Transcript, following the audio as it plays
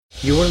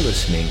You are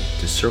listening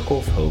to Circle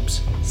of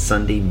Hope's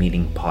Sunday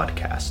Meeting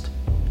Podcast.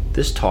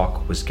 This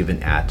talk was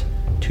given at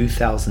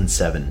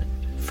 2007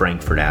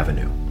 Frankfurt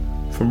Avenue.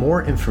 For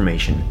more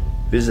information,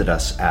 visit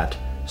us at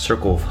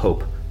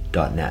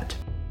circleofhope.net.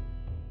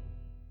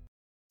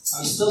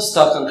 I'm still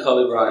stuck on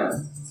Kobe Bryant.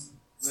 I'm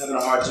having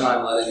a hard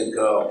time letting it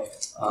go.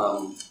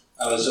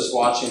 I was just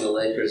watching the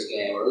Lakers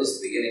game, or at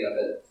least the beginning of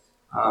it,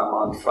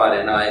 on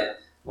Friday night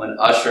when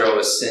Usher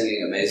was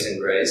singing Amazing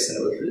Grace, and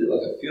it was really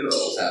like a funeral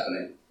was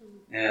happening.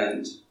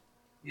 And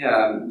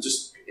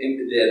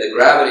the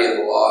gravity of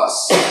the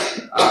loss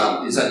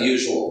is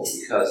unusual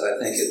because I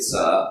think it's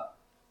odd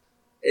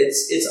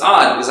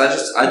because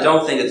I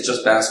don't think it's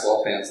just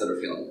basketball fans that are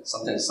feeling it.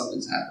 Something's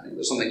happening.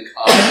 There's something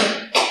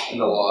common in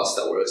the loss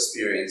that we're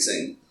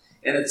experiencing,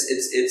 and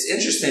it's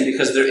interesting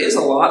because there is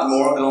a lot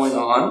more going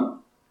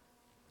on.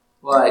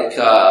 Like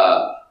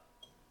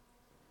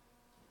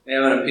they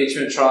have an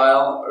impeachment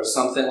trial or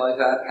something like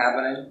that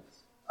happening.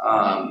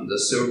 The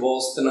Super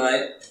Bowl's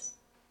tonight.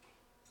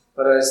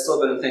 But I've still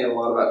been thinking a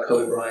lot about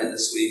Kobe Bryant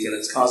this week, and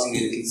it's causing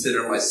me to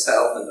consider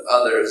myself and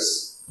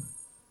others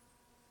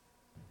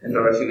and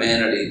our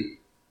humanity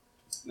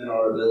and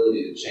our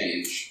ability to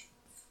change.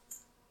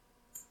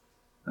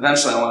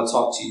 Eventually, I want to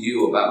talk to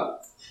you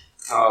about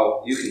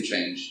how you can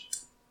change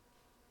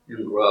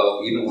and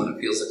grow, even when it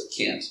feels like you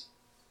can't.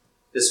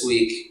 This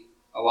week,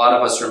 a lot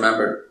of us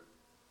remembered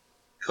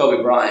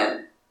Kobe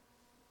Bryant,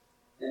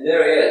 and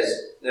there he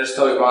is. There's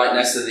Kobe Bryant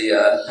next to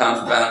the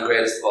pound-for-pound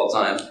greatest of all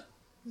time.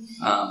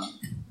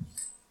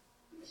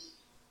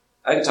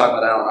 I could talk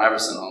about Allen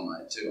Iverson all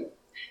night, too.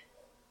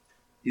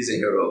 He's a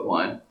hero of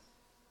mine.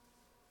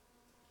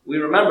 We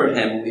remembered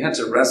him when we had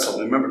to wrestle.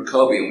 We remembered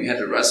Kobe and we had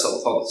to wrestle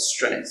with all the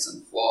strengths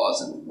and flaws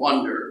and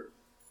wonder,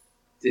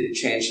 did he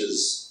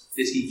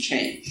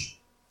change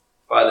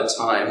by the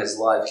time his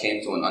life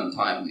came to an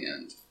untimely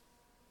end?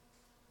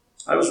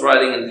 I was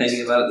writing and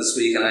thinking about it this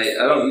week, and I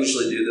don't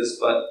usually do this,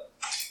 but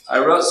I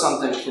wrote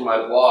something for my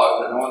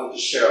blog, and I wanted to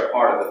share a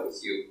part of it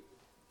with you.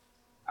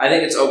 I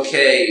think it's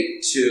okay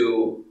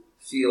to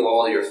feel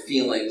all your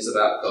feelings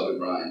about Kobe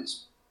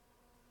Bryant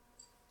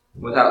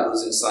without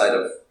losing sight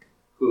of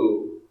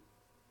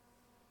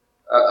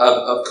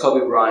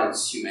Kobe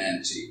Bryant's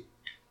humanity.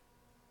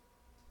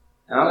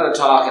 And I'm going to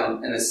talk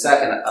in a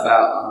second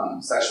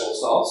about sexual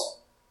assault.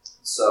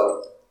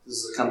 So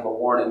this is a kind of a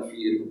warning for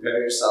you to prepare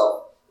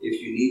yourself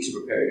if you need to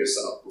prepare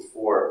yourself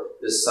before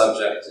this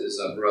subject is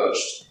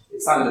broached.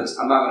 I'm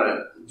not going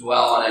to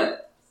dwell on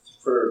it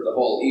for the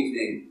whole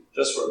evening,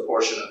 just for a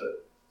portion of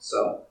it.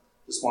 So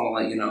just want to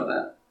let you know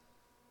that.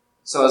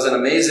 So as an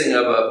amazing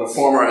of a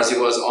performer as he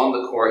was on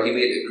the court, he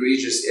made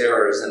egregious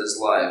errors in his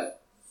life.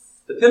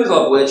 The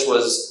pinnacle of which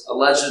was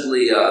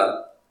allegedly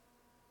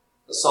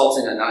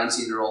assaulting a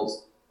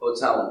 19-year-old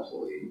hotel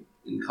employee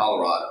in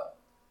Colorado.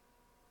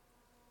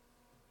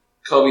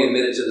 Kobe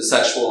admitted to the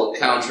sexual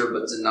encounter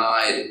but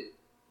denied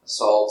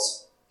assault.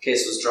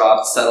 Case was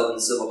dropped, settled in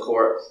civil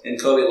court, and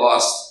Kobe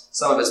lost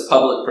some of his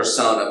public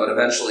persona, but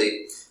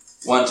eventually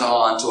went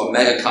on to a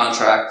mega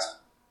contract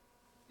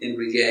and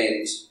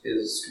regained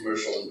his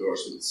commercial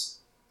endorsements.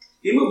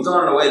 He moved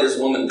on in a way this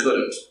woman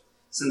couldn't.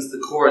 Since the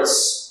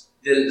courts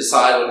didn't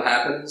decide what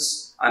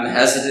happens, I'm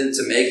hesitant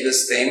to make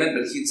this statement,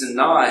 but he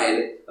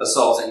denied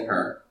assaulting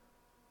her.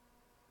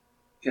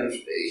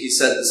 He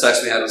said the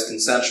sex we had was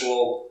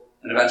consensual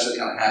and eventually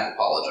kind of half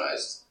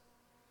apologized.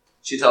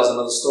 She tells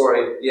another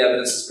story. The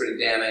evidence is pretty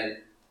damning.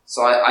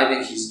 So I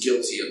think he's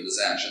guilty of this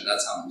action.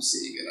 That's how I'm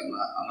seeing it. I'm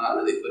not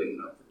really putting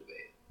it up for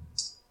debate,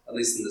 at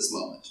least in this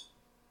moment.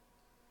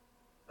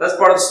 That's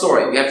part of the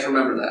story. We have to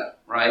remember that,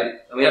 right?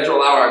 And we have to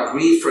allow our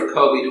grief for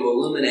Kobe to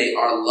illuminate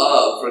our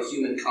love for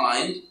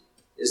humankind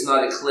is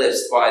not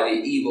eclipsed by the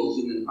evil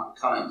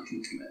humankind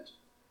can commit.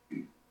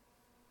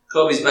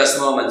 Kobe's best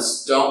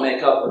moments don't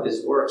make up for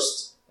his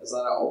worst. That's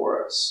not how it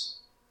works.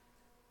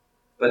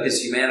 But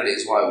his humanity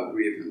is why we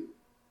grieve him.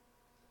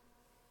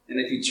 And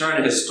if you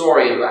turn his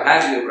story into a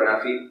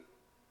hagiography,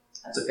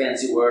 that's a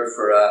fancy word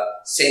for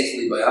a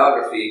saintly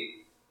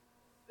biography,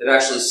 it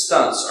actually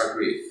stunts our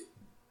grief.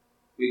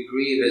 We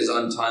grieve his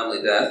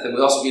untimely death, and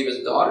we also grieve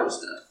his daughter's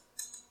death.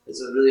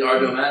 It's really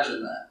hard to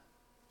imagine that,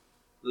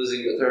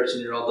 losing your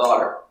 13-year-old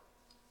daughter.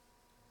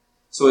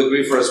 So we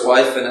grieve for his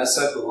wife,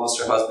 Vanessa, who lost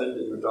her husband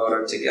and her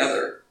daughter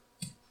together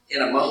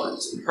in a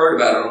moment, and heard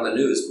about it on the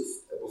news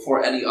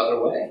before any other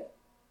way.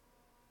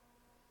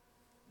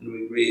 And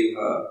we grieve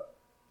for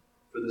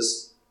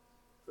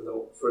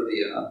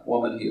the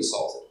woman he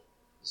assaulted,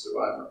 the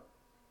survivor.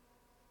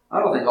 I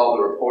don't think all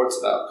the reports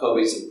about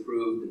Kobe's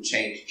improved and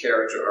changed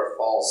character are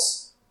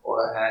false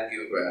or a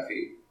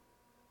hagiography.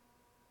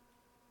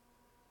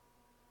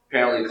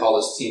 Apparently he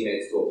called his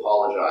teammates to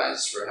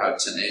apologize for how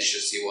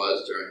tenacious he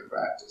was during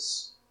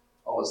practice.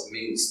 Almost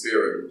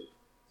mean-spirited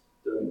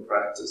during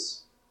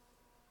practice.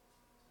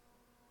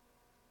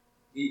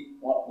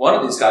 One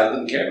of these guys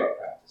didn't care about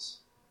practice.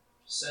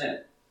 Just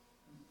saying.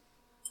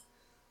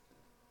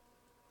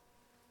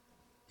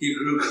 He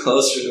grew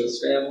closer to his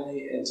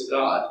family and to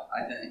God,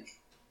 I think.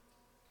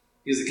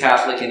 He was a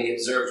Catholic and he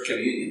observed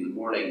communion the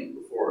morning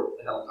before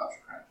the helicopter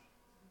crash.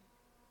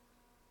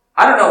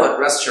 I don't know what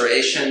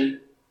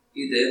restoration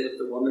he did with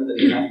the woman that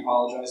he had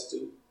apologized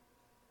to,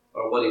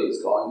 or what he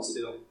was going to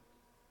do.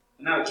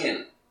 But now he can't.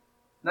 And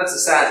that's a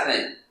sad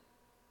thing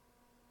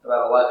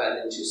about a life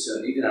ending too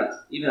soon.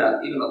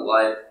 Even a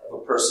life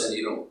of a person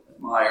you don't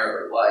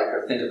admire or like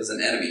or think of as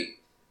an enemy.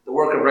 The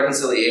work of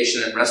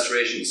reconciliation and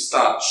restoration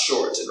stops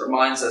short. It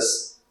reminds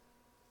us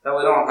that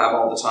we don't have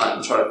all the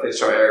time to try to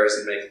fix our errors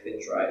and make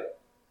things right.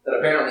 That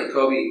apparently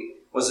Kobe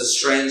was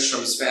estranged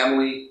from his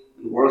family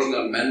and working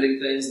on mending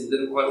things and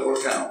didn't quite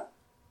work out.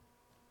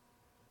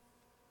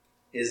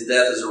 His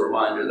death is a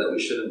reminder that we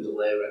shouldn't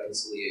delay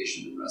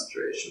reconciliation and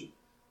restoration.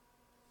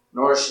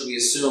 Nor should we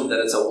assume that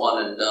it's a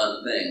one and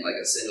done thing, like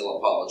a single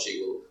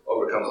apology will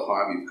overcome the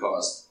harm you've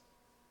caused.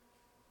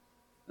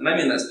 And I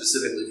mean that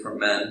specifically for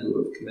men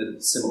who have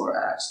committed similar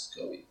acts to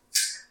Kobe.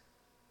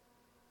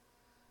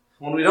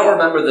 When we don't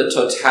remember the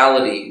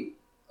totality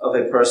of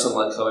a person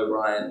like Kobe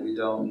Bryant, we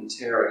don't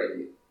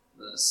interrogate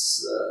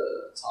this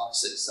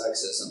toxic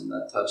sexism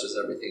that touches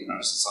everything in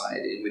our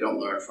society, and we don't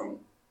learn from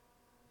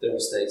their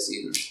mistakes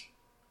either.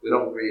 We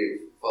don't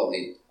grieve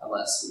fully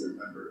unless we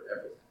remember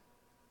everything.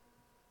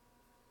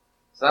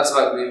 So that's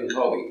about grieving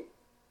Kobe,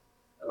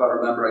 about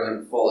remembering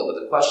him fully.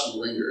 But the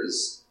question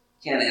lingers.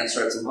 Can't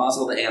answer it. It's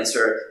impossible to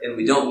answer, and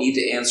we don't need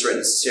to answer it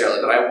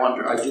necessarily. But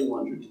I do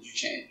wonder, did you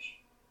change?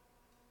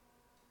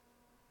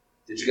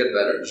 Did you get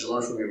better? Did you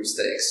learn from your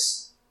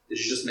mistakes? Did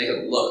you just make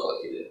it look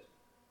like you did?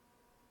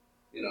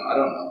 I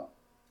don't know.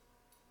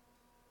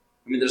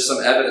 I mean, there's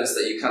some evidence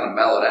that you kind of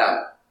mellowed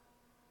out.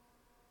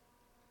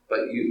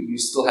 But you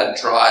still had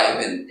drive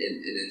and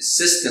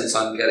insistence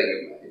on getting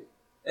it right.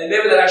 And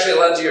maybe that actually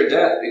led to your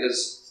death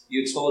because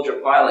you told your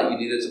pilot you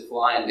needed to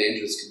fly in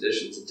dangerous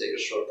conditions and take a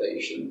shortcut you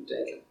shouldn't have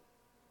taken.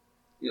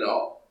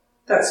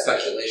 That's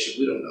speculation.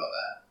 We don't know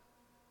that.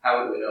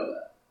 How would we know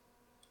that?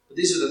 But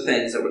these are the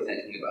things that we're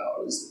thinking about,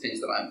 or at least the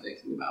things that I'm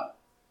thinking about.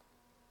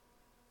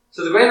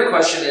 So the greater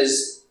question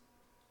is,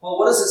 well,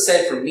 what does it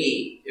say for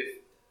me?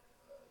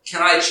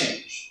 Can I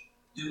change?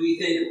 Do we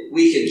think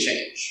we can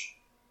change?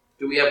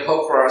 Do we have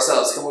hope for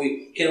ourselves? Can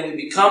we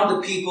become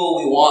the people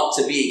we want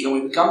to be? Can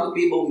we become the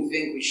people we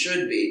think we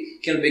should be?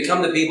 Can we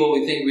become the people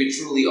we think we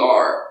truly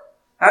are?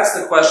 That's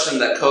the question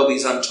that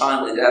Kobe's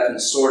untimely death and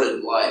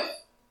sordid life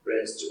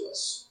brings to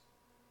us.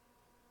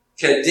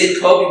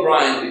 Did Kobe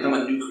Bryant become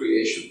a new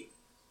creation?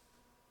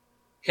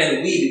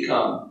 Can we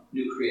become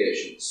new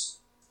creations?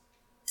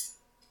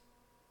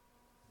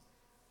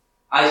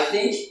 I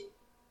think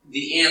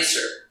the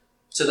answer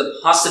to the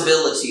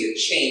possibility of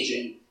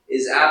changing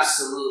is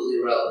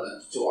absolutely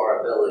relevant to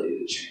our ability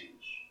to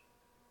change.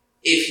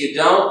 If you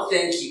don't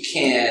think you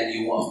can,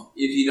 you won't.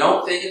 If you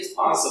don't think it's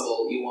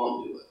possible, you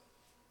won't do it.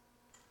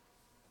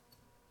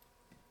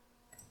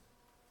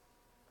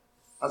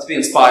 Let's be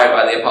inspired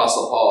by the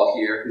Apostle Paul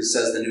here, who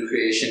says the new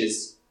creation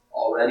is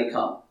already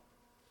come.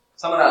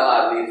 Some of that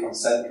loud read from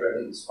 2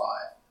 Corinthians 5.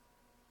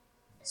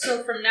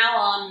 So from now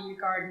on, we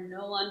regard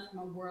no one from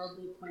a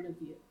worldly point of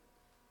view.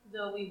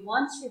 Though we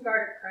once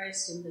regarded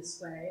Christ in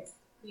this way,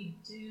 we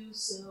do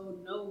so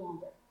no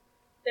longer.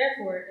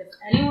 Therefore, if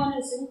anyone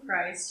is in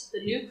Christ,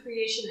 the new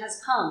creation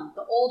has come,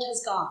 the old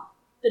has gone,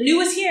 the new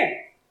is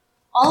here.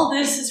 All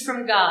this is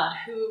from God,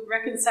 who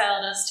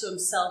reconciled us to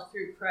himself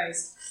through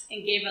Christ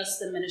and gave us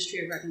the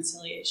ministry of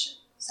reconciliation.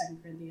 2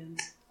 Corinthians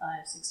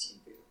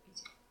 5:16-18.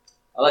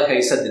 I like how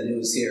you said the new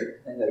is here.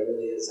 I think that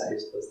really is how you're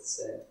supposed to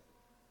say it.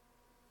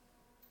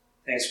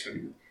 Thanks,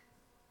 Karina.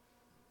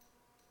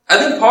 I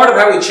think part of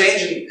how we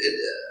change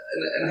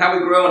and how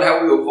we grow and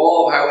how we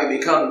evolve, how we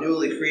become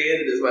newly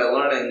created is by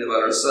learning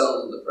about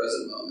ourselves in the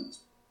present moment.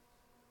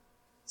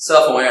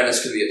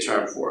 Self-awareness could be a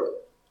term for it.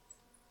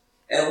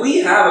 And we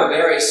have a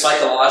very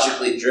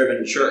psychologically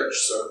driven church,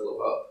 Circle of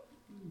Hope.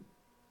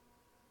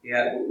 We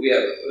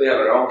have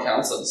our own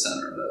counseling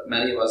center that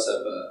many of us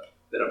have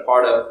been a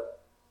part of.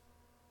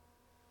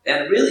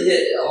 And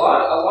really, a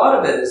lot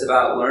of it is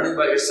about learning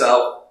about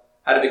yourself,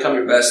 how to become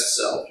your best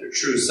self, your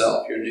true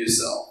self, your new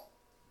self.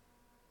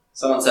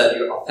 Someone said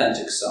your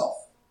authentic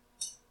self.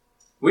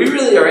 We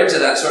really are into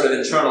that sort of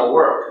internal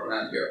work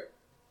around here.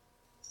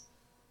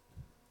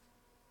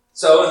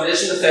 So in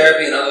addition to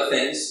therapy and other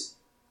things,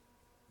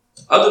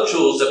 other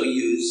tools that we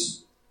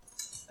use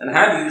and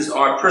have used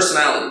are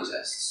personality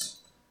tests.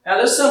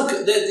 Now these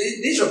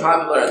are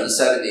popular in the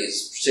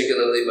 70s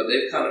particularly, but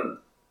they've kind of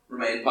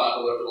remained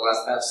popular for the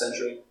last half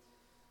century.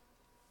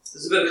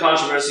 There's a bit of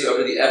controversy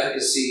over the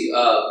efficacy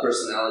of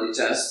personality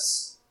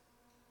tests.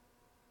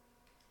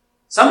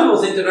 Some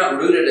people think they're not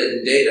rooted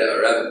in data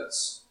or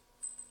evidence.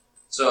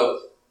 So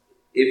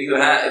if you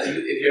have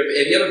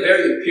a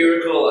very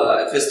empirical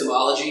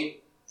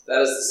epistemology,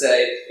 that is to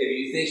say, if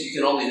you think you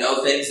can only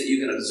know things that you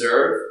can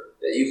observe,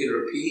 that you can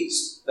repeat,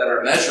 that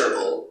are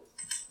measurable,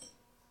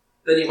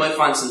 then you might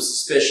find some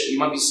suspicion. You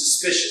might be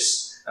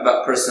suspicious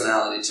about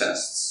personality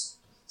tests.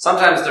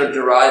 Sometimes they're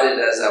derided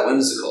as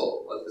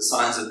whimsical, like the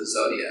signs of the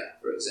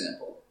zodiac, for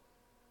example,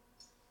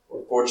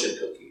 or fortune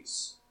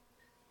cookies.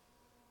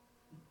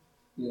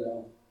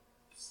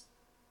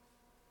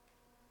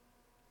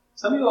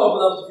 Some people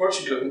open up the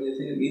fortune cookie and they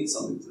think it means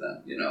something to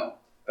them,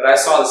 But I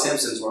saw The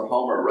Simpsons where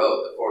Homer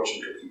wrote the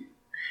fortune cookie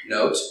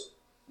note,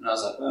 and I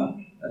was like, well,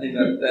 I think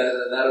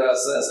that about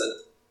says it.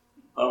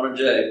 Homer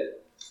J.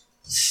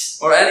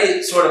 Or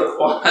any sort of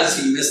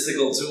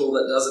quasi-mystical tool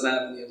that doesn't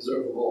have any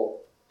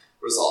observable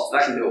results.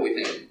 That can do what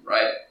we think,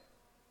 right?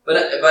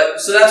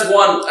 But so that's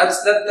one.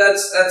 That's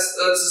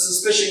a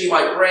suspicion you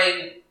might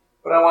bring.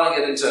 But I want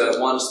to get into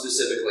one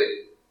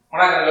specifically. We're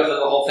not going to go through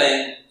the whole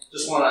thing.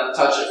 Just want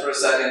to touch it for a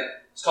second.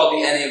 It's called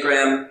the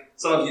Enneagram.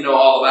 Some of you know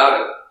all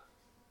about it.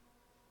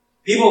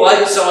 People like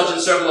it so much in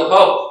Circle of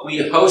Hope. We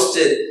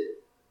hosted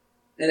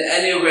an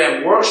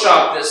Enneagram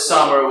workshop this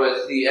summer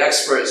with the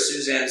expert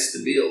Suzanne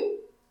Stabile.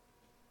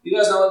 You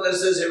guys know what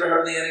this is? You ever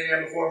heard of the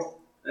Enneagram before?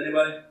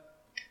 Anybody?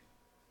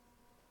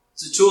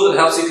 It's a tool that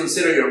helps you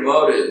consider your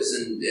motives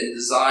and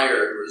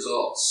desired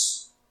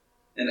results.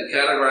 And it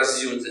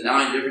categorizes you into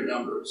 9 different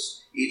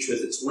numbers, each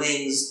with its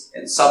wings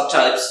and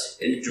subtypes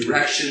and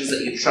directions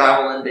that you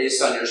travel in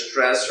based on your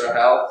stress or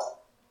health.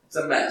 It's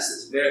a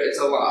mess. It's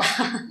a lot.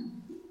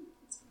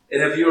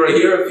 And if you were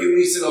here a few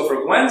weeks ago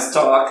for Gwen's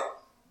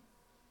talk,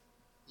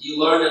 you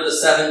learned of the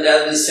 7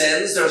 deadly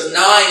sins. There's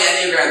 9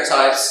 Enneagram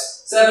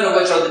types, 7 of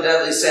which are the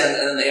deadly sins,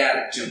 and then they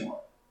added 2 more.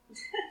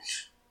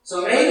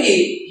 So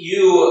maybe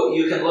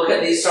you can look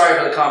at these, sorry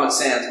for the Comic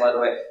Sans, by the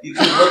way, you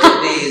can look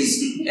at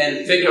these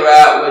and figure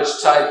out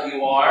which type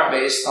you are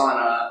based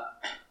on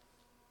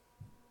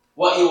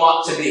what you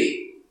want to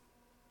be.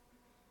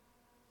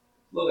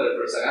 Look at it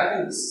for a second. I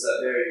think this is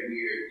a very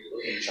weird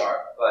looking chart,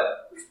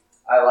 but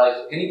I like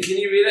it. Can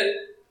you read it?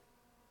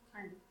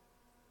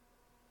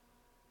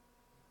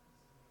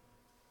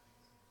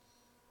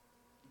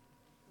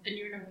 And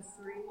you're number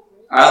 3.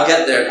 I'll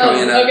get there,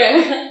 Karina. Oh,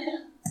 okay.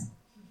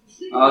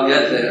 I'll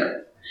get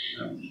there.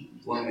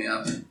 Blow me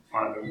up in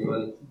front of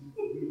everybody.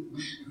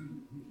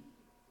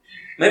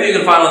 Maybe you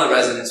can find one that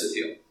resonates with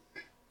you.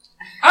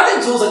 I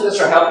think tools like this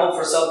are helpful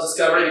for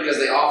self-discovery because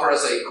they offer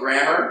us a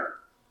grammar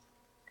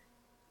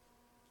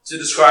to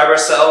describe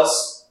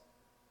ourselves,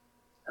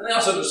 and they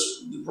also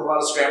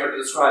provide us grammar to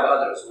describe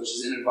others, which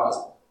is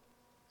inadvisable.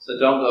 So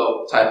don't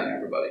go typing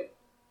everybody.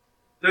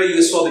 They're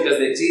useful because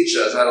they teach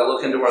us how to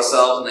look into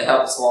ourselves and they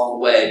help us along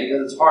the way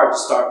because it's hard to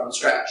start from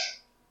scratch.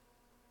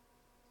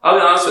 I'll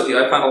be honest with you,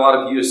 I find a lot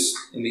of use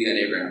in the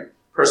Enneagram,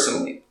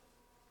 personally.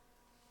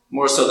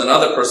 More so than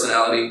other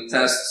personality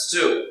tests,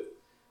 too.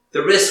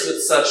 The risk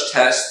with such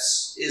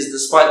tests is,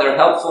 despite their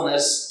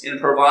helpfulness in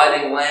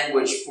providing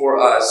language for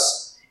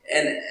us,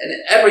 and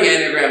every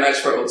Enneagram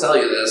expert will tell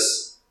you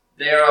this,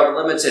 they are of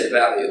limited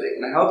value. They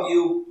can help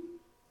you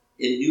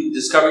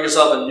discover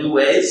yourself in new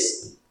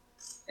ways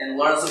and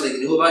learn something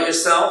new about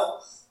yourself.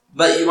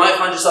 But you might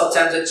find yourself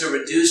tempted to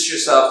reduce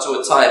yourself to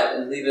a type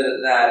and leave it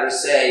at that, or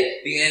say,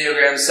 the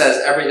Enneagram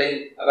says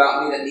everything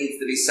about me that needs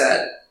to be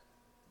said.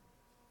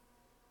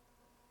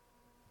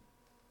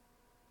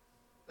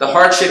 The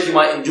hardship you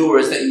might endure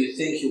is that you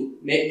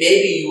think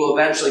maybe you will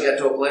eventually get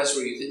to a place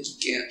where you think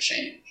you can't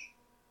change.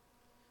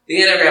 The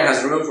Enneagram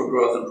has room for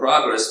growth and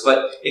progress,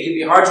 but it can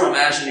be hard to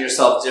imagine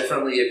yourself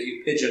differently if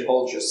you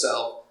pigeonhole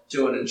yourself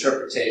to an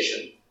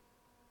interpretation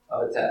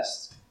of a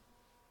test.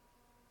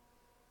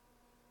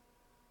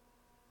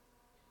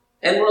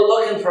 And we're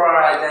looking for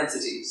our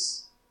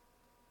identities.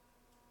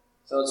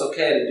 So it's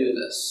okay to do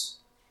this.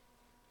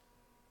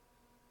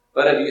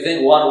 But if you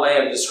think one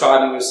way of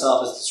describing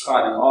yourself is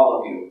describing all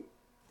of you,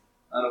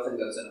 I don't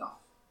think that's enough.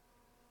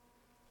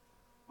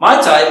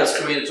 My type, as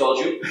Karina told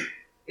you,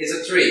 is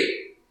a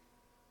 3.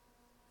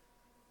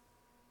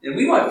 And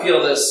we might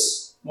feel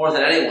this more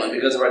than anyone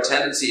because of our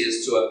tendency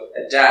is to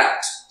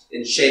adapt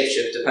and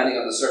shapeshift depending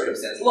on the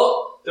circumstance.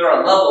 Look, there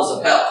are levels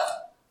of health.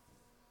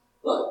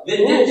 Look,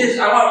 vindictive,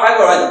 I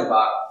go right to the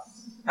bottom.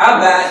 How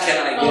bad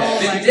can I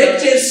get?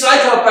 Vindictive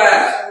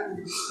psychopath.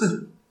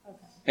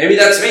 Maybe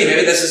that's me.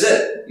 Maybe this is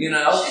it. You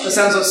know? It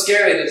sounds so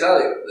scary to tell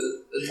you.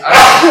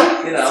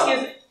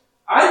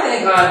 I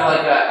think I'm like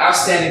an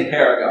outstanding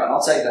paragon.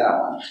 I'll take that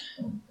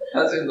one.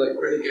 That seems like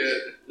pretty good.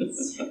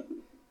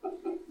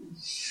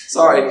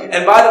 Sorry.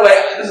 And by the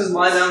way, this is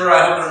my number.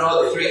 I hope there are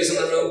no other 3s in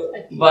the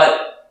room.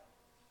 But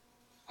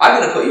I'm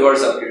going to put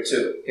yours up here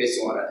too, in case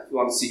you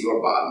want to see your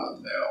bottom of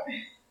the barrel.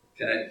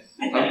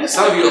 Okay?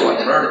 Some of you are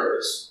like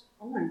murderers.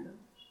 Oh my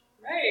gosh.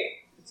 Right.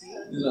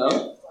 You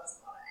know?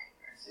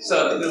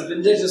 So the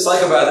vindictive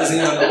psychopath isn't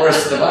even the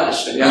worst of the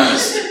bunch, to be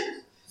honest.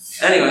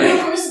 Anyway.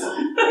 Of course not.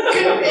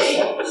 Could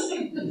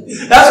be.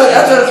 That's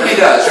what a 3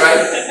 does,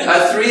 right?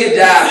 A 3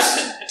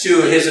 adapts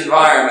to his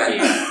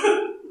environment,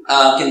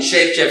 can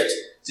shapeshift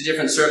to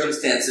different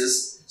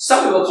circumstances.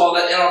 Some people call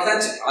that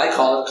inauthentic. I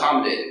call it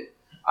accommodating.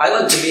 I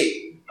like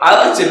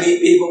to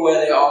meet people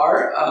where they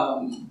are.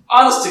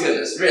 Honest to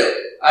goodness,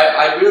 really.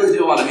 I really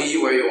do want to meet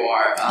you where you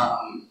are.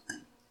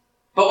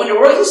 But when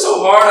you're working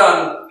so hard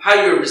on how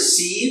you're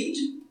received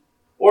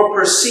or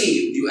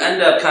perceived, you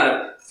end up kind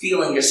of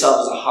feeling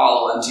yourself as a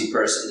hollow, empty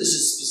person. This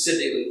is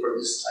specifically for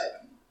this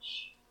type.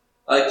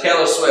 Like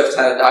Taylor Swift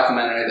had a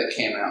documentary that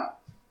came out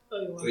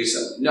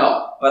recently.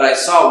 No, but I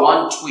saw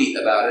one tweet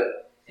about it,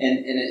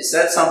 and it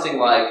said something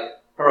like,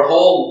 her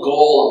whole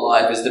goal in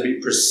life is to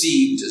be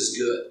perceived as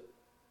good.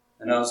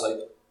 And I was like,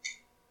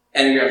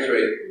 Enneagram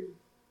 3.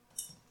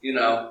 You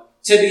know,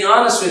 to be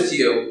honest with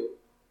you,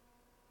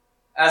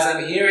 as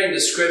I'm hearing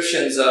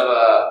descriptions of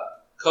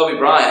Kobe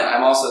Bryant,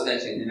 I'm also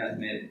thinking, yeah,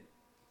 maybe.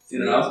 You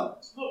know?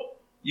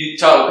 You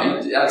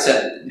totally, that's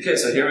it. Okay,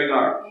 so here we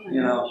are.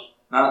 You know,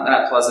 not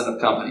that pleasant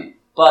of company.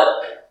 But,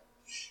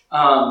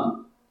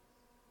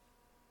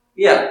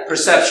 yeah,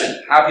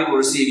 perception, how people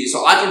receive you.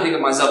 So I can think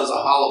of myself as a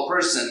hollow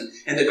person,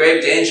 and the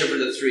grave danger for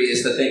the 3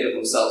 is to think of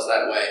themselves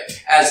that way,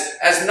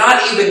 as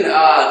not even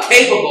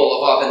capable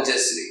of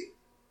authenticity.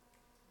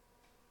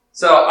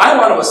 So I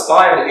want to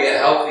aspire to be a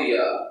healthy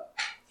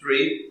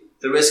 3.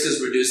 The risk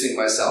is reducing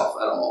myself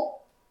at all.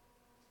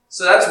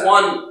 So that's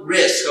one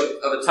risk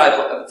of a type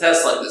of a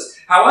test like this.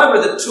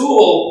 However, the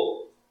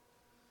tool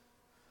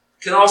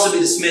can also be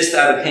dismissed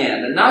out of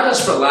hand, and not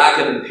just for lack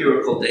of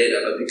empirical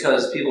data, but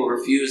because people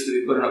refuse to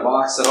be put in a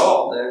box at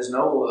all. There's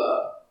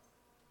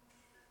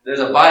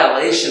a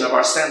violation of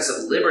our sense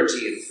of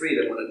liberty and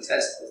freedom when a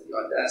test has the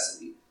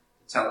audacity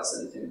to tell us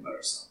anything about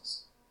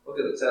ourselves. What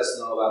could the test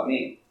know about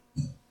me?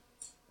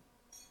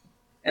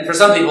 And for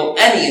some people,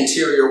 any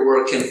interior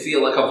work can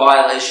feel like a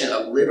violation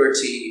of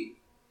liberty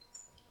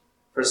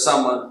for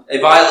someone, a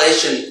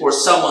violation for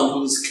someone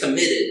who's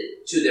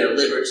committed to their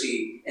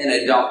liberty in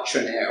a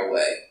doctrinaire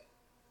way.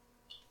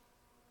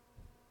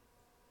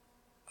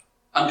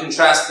 I'm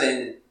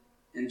contrasting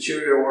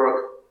interior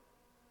work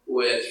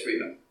with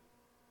freedom.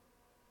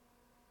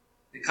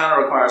 It kind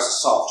of requires a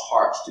soft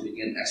heart to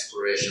begin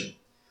exploration,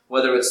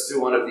 whether it's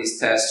through one of these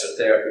tests or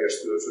therapy or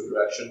spiritual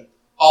direction,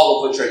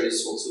 all of which are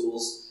useful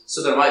tools.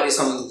 So there might be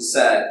something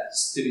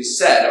to be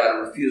said about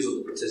a refusal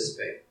to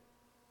participate.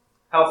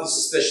 Healthy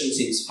suspicion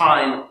seems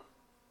fine,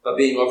 but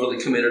being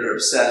overly committed or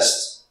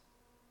obsessed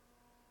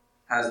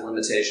has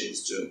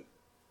limitations too.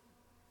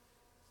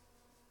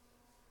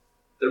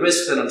 The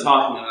risk that I'm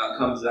talking about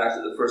comes back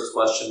to the first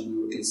question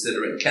we were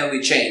considering. Can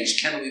we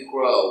change? Can we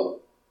grow?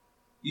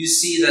 You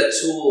see that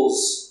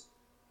tools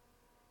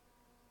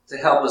to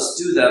help us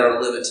do that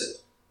are limited.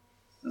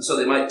 And so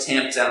they might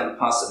tamp down the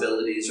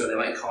possibilities, or they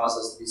might cause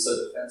us to be so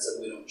defensive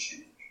we don't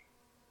change.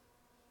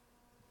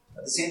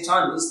 At the same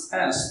time, these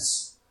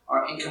tests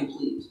are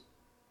incomplete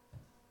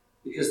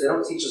because they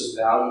don't teach us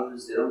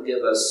values, they don't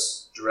give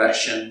us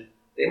direction.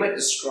 They might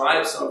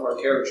describe some of our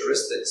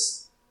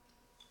characteristics,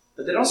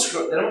 but they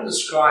don't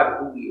describe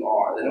who we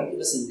are. They don't give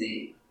us a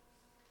name.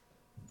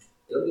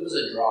 They don't give us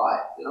a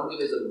drive. They don't give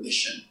us a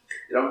mission.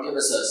 They don't give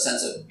us a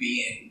sense of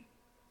being.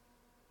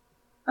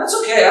 That's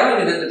okay. I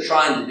don't even think they're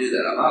trying to do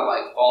that. I'm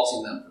not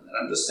faulting them for that.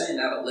 I'm just saying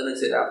they have a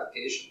limited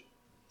application.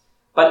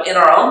 But in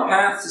our own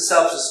path to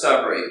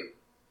self-discovery,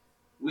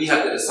 we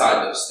have to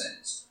decide those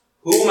things.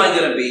 Who am I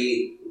going to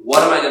be?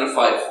 What am I going to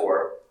fight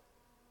for?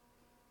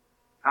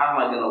 How am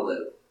I going to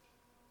live?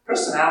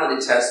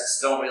 Personality tests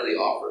don't really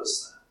offer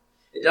us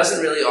that. It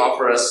doesn't really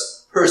offer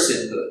us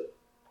personhood.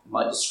 It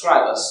might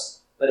describe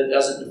us, but it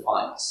doesn't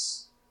define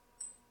us.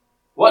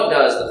 What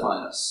does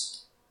define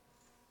us?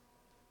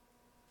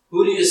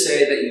 Who do you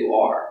say that you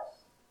are?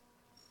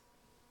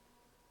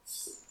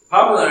 The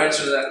popular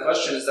answer to that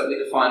question is that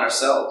we define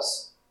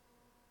ourselves.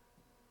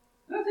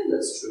 And I think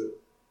that's true.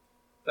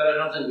 But I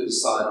don't think we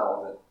decide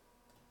all of it.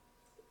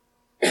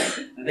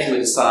 I think we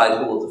decide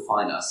who will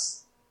define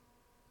us.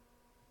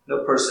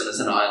 No person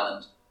is an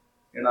island.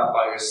 You're not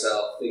by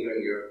yourself,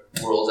 figuring your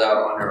world out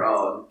on your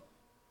own.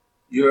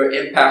 You're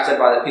impacted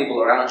by the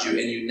people around you,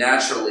 and you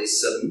naturally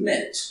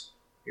submit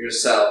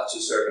yourself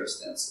to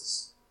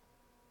circumstances.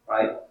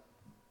 Right?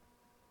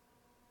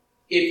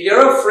 If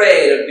you're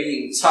afraid of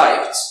being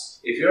typed,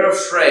 if you're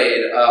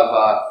afraid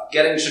of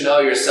getting to know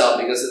yourself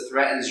because it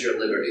threatens your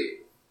liberty,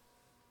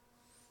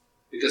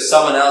 because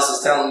someone else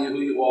is telling you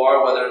who you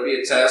are, whether it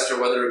be a test or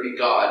whether it be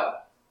God,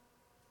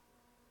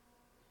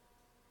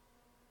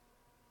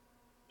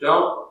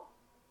 don't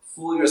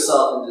fool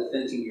yourself into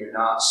thinking you're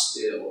not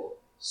still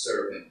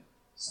serving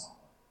someone.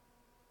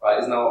 Right?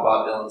 Isn't that what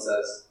Bob Dylan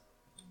says?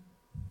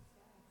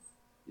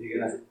 You're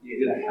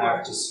gonna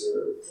have to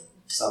serve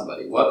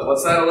somebody.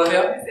 What's that,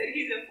 Olivia? I said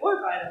he's a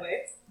 4, by the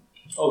way.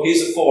 Oh,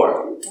 he's a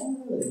 4.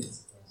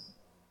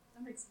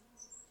 That makes sense.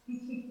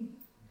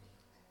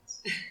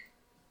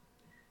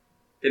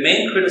 The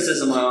main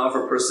criticism I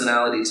offer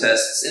personality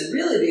tests, and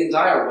really the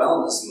entire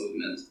wellness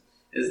movement,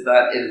 is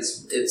that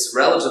it's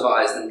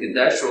relativized and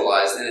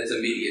contextualized in its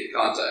immediate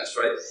context,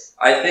 right?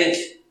 I think,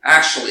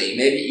 actually,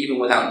 maybe even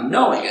without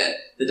knowing it,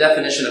 the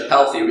definition of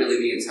healthy really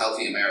means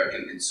healthy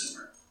American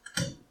consumer.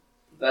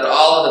 That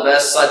all of the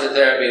best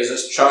psychotherapy is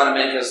just trying to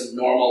make us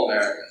normal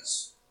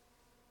Americans.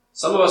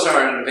 Some of us are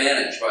at an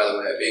advantage, by the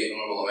way, of being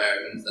normal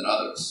Americans than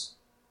others.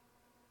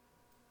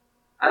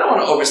 I don't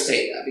want to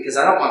overstate that, because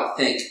I don't want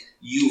to think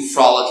you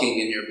frolicking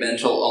in your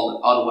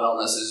mental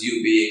unwellness is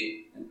you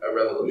being a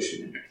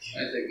revolutionary.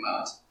 I think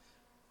not.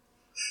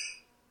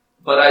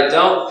 But I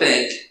don't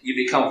think you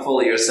become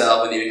fully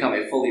yourself when you become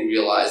a fully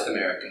realized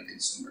American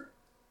consumer.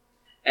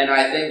 And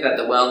I think that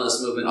the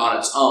wellness movement on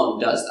its own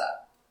does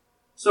that.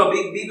 So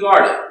be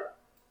guarded.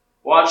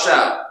 Watch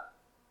out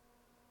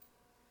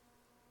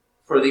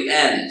for the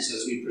ends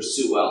as we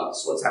pursue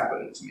wellness. What's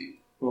happening to me?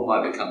 Who am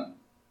I becoming?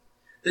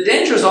 The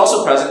danger is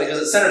also present because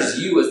it centers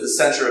you as the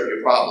center of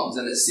your problems,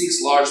 and it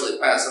seeks largely to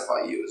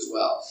pacify you as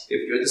well.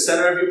 If you're the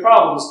center of your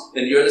problems,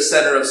 then you're the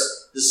center of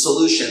the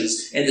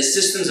solutions, and the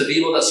systems of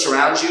evil that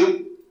surround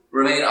you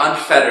remain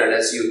unfettered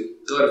as you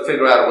go to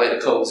figure out a way to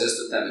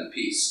coexist with them in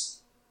peace.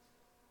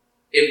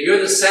 If you're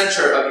the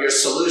center of your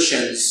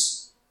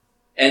solutions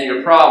and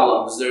your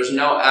problems, there's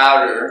no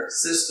outer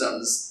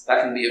systems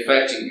that can be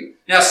affecting you.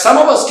 Now, some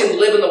of us can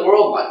live in the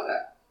world like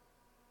that,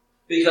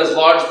 because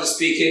largely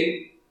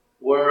speaking,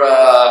 we're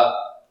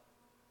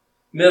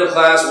middle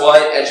class,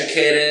 white,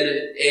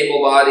 educated,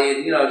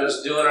 able-bodied,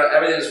 just doing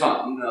everything's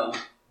fine,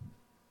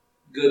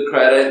 Good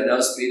credit, no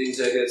speeding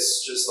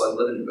tickets, just like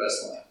living your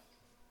best life.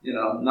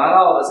 Not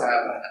all of us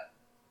have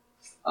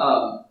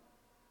that.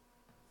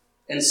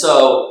 And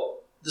so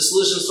the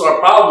solutions to our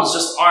problems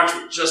just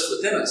aren't just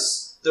within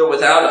us. They're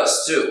without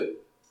us too.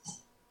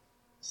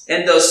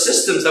 And those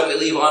systems that we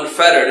leave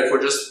unfettered, if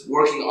we're just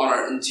working on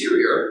our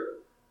interior,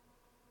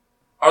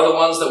 are the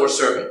ones that we're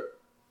serving.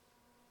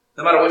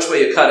 No matter which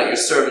way you cut it, you're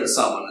serving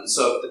someone. And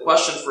so the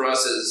question for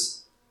us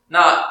is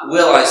not,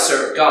 will I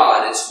serve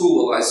God? It's, who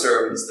will I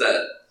serve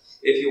instead?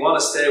 If you want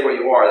to stay where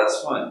you are,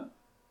 that's fine.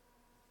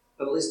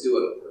 But at least do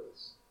it with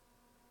purpose.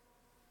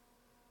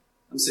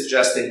 I'm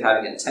suggesting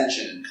having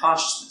intention and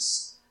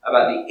consciousness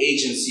about the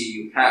agency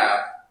you have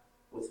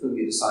with whom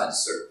you decide to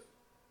serve.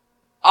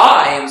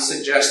 I am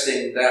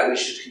suggesting that we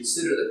should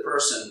consider the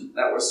person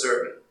that we're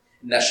serving.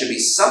 And that should be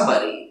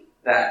somebody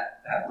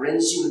that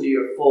brings you into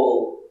your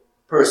full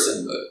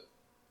personhood.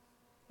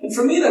 And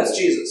for me, that's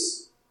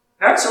Jesus.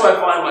 That's who I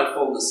find my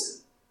fullness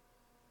in.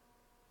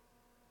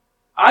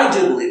 I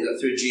do believe that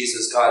through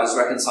Jesus, God is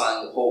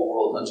reconciling the whole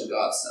world unto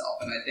God's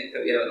self. And I think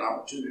that we have an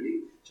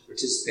opportunity to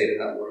participate in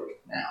that work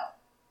now.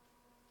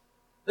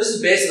 This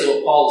is basically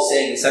what Paul is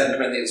saying in 2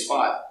 Corinthians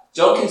 5.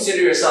 Don't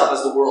consider yourself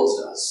as the world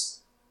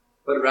does,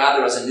 but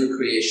rather as a new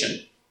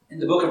creation. In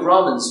the book of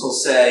Romans, he'll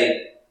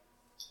say,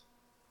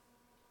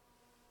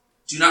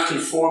 do not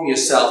conform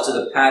yourself to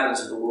the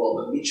patterns of the world,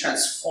 but be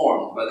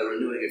transformed by the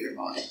renewing of your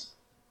mind.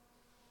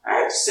 I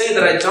have to say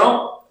that I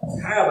don't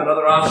have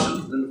another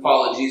option than to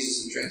follow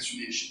Jesus in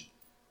transformation.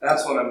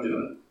 That's what I'm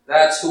doing.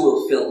 That's who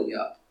will fill me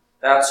up.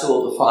 That's who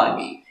will define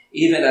me.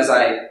 Even as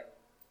I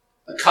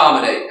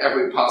accommodate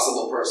every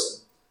possible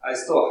person, I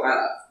still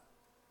have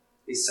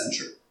a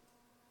center.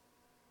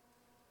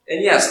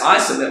 And yes, I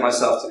submit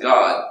myself to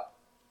God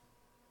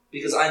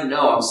because I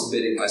know I'm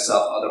submitting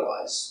myself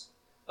otherwise.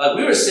 Like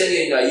we were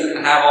singing, you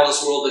can have all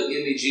this world, but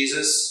give me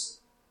Jesus.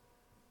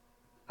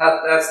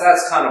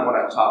 That's kind of what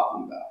I'm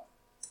talking about.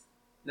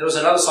 There was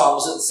another song.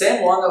 Was it the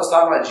same one that was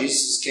talking about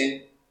Jesus is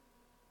King?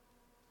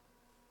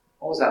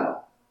 What was that one?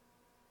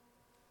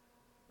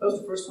 That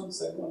was the first one, the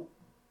second one?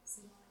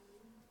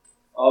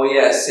 Oh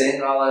yeah, sing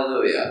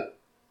hallelujah.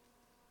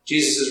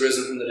 Jesus is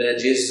risen from the dead.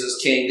 Jesus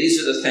is King.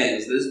 These are the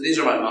things. These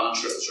are my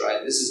mantras,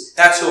 right?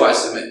 That's who I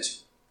submit to.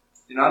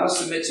 I don't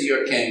submit to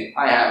your king.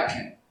 I have a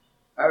king.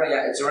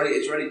 It's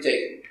already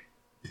taken.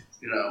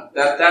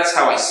 That's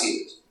how I see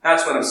it.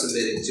 That's what I'm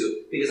submitting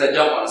to, because I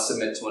don't want to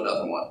submit to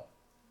another one.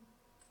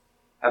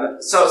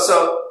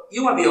 So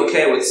you might be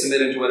okay with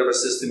submitting to whatever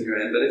system you're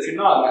in, but if you're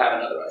not, I have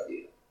another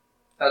idea.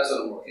 That's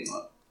what I'm working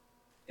on.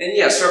 And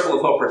yeah, Circle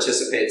of Hope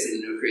participates in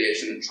the new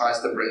creation and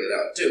tries to bring it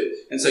out too.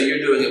 And so you're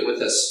doing it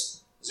with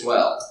us as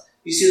well.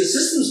 You see, the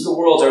systems of the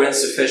world are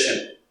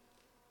insufficient.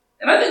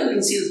 And I think we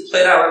can see this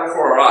played out right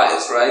before our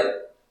eyes, right?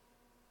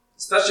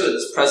 Especially with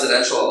this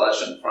presidential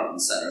election front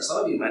and center.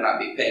 Some of you might not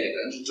be paying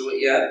attention to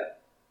it yet,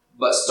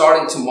 but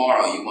starting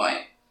tomorrow you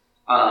might.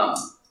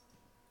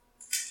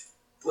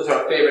 With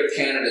our favorite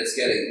candidates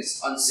getting these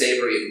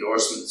unsavory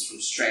endorsements from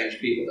strange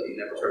people that you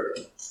never heard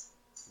of.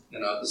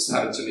 This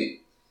happened to me.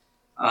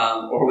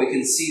 Or we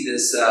can see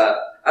this,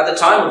 at the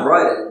time of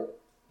writing,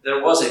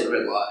 there was a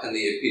gridlock in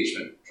the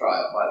impeachment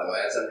trial, by the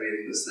way, as I'm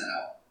reading this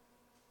now.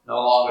 No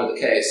longer the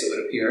case, it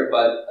would appear,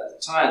 but at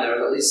the time there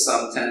was at least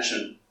some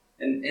tension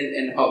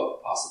and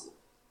hope, possibly.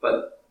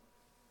 But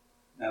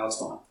now it's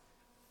gone.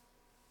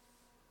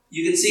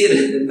 You can see it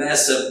in the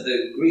mess of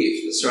the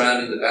grief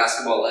surrounding the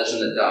basketball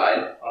legend that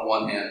died on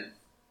one hand,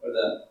 or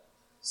the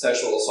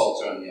sexual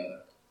assaulter on the other.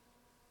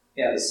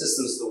 Yeah, the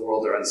systems of the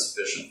world are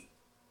insufficient.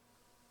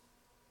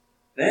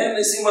 Then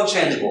they seem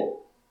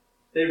unchangeable.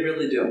 They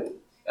really do.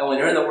 And when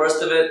you're in the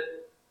worst of it,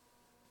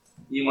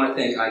 you might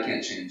think, I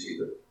can't change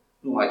either.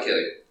 Who am I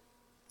kidding?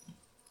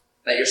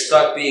 That you're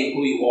stuck being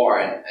who you are,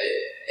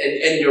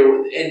 and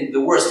you're in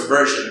the worst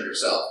version of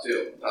yourself,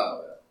 too, on top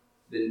of it.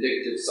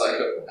 Vindictive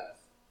psychopath.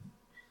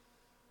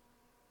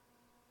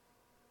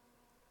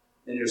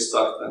 And you're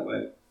stuck that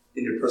way.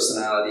 In your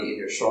personality, in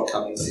your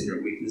shortcomings, in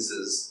your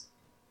weaknesses.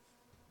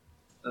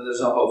 And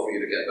there's no hope for you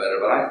to get better,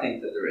 but I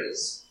think that there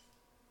is.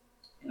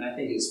 And I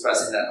think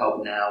expressing that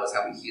hope now is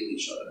how we heal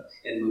each other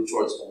and move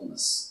towards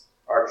wholeness.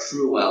 Our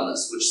true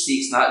wellness, which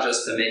seeks not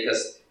just to make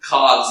us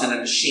cogs in a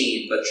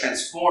machine, but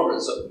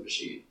transformers of the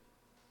machine.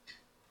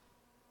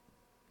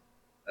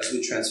 As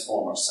we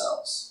transform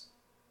ourselves.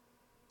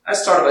 I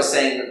started by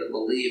saying that the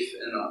belief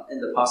in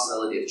the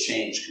possibility of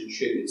change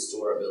contributes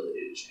to our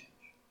ability to change.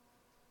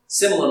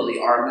 Similarly,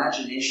 our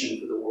imagination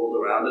for the world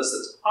around us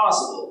that's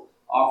possible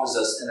offers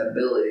us an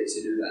ability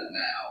to do that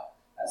now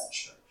as a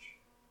church.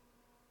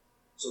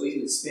 So we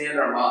can expand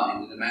our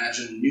mind and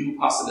imagine new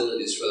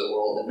possibilities for the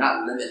world and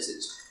not limit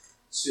it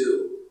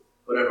to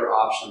whatever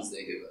options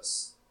they give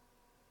us.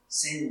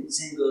 Same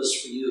goes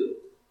for you.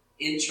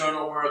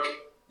 Internal work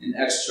and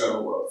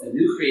external work. The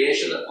new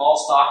creation that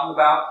Paul's talking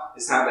about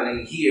is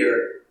happening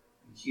here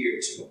and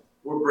here too.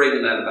 We're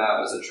bringing that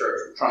about as a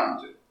church. We're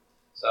trying to.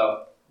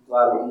 So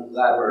I'm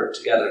glad we're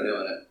together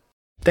doing it.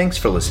 Thanks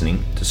for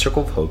listening to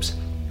Circle of Hope's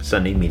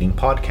Sunday Meeting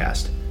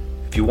Podcast.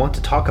 If you want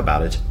to talk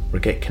about it or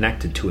get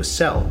connected to a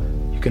cell,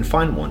 you can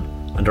find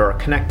one under our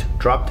Connect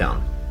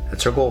dropdown at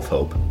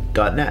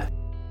circleofhope.net.